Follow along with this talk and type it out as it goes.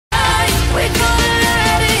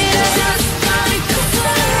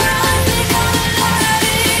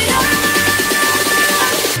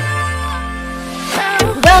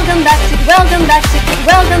welcome back to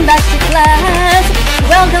class.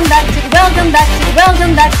 Welcome back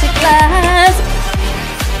to class.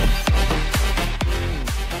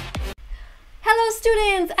 Hello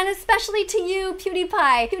students, and especially to you,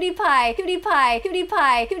 PewDiePie.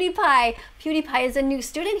 PewDiePie is a new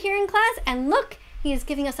student here in class, and look, he is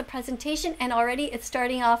giving us a presentation, and already it's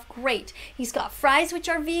starting off great. He's got fries, which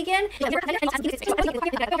are vegan. And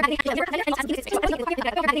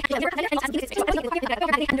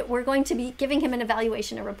we're going to be giving him an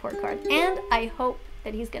evaluation, a report card. And I hope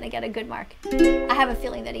that he's going to get a good mark. I have a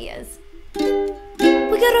feeling that he is. We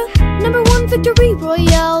got a #1 victory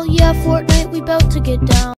royale. Yeah, Fortnite, we bout to get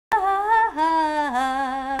down.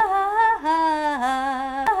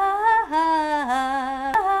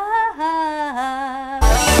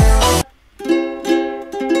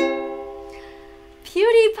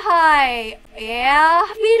 PewDiePie! Yeah,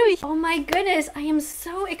 oh my goodness, I am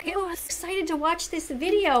so excited to watch this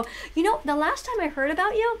video. You know, the last time I heard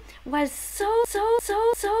about you was so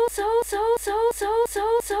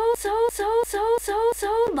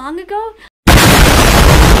long ago.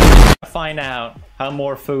 Find out how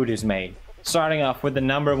more food is made. Starting off with the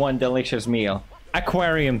 #1 delicious meal,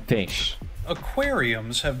 aquarium fish.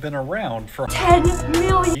 Aquariums have been around for 10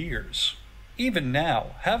 million years. Even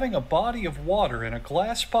now, having a body of water in a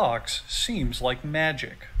glass box seems like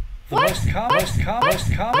magic. The most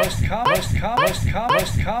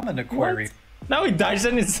common aquarium. No, it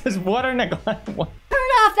doesn't. It says water in a glass. Turn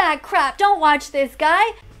off that crap. Don't watch this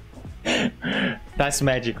guy. That's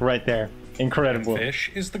magic right there. Incredible.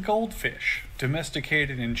 Fish is the goldfish,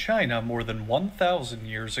 domesticated in China more than 1,000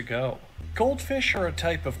 years ago. Goldfish are a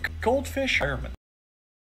type of goldfish environment.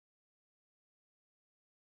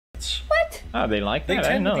 What? Oh, they like that? They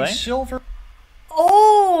tend to be silver.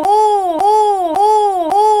 Oh!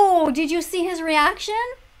 Did you see his reaction?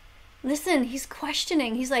 Listen, he's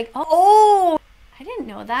questioning. He's like, oh! I didn't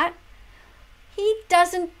know that. He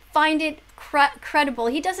doesn't find it credible.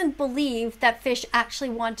 He doesn't believe that fish actually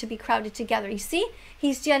want to be crowded together. You see?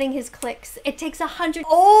 He's getting his clicks. It takes 100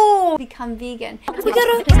 to become vegan. We got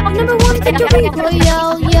a #1 victory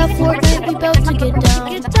royale. Yeah, Fortnite, we bout to get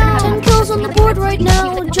down. 10 kills on the board right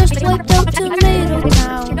now. Just wiped out Tomato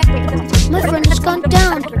Town. My friend has gone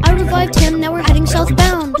down. I revived him, now we're heading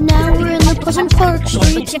southbound. Now we're in the Pleasant Park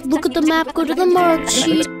streets. Look at the map, go to the mark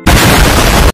sheet.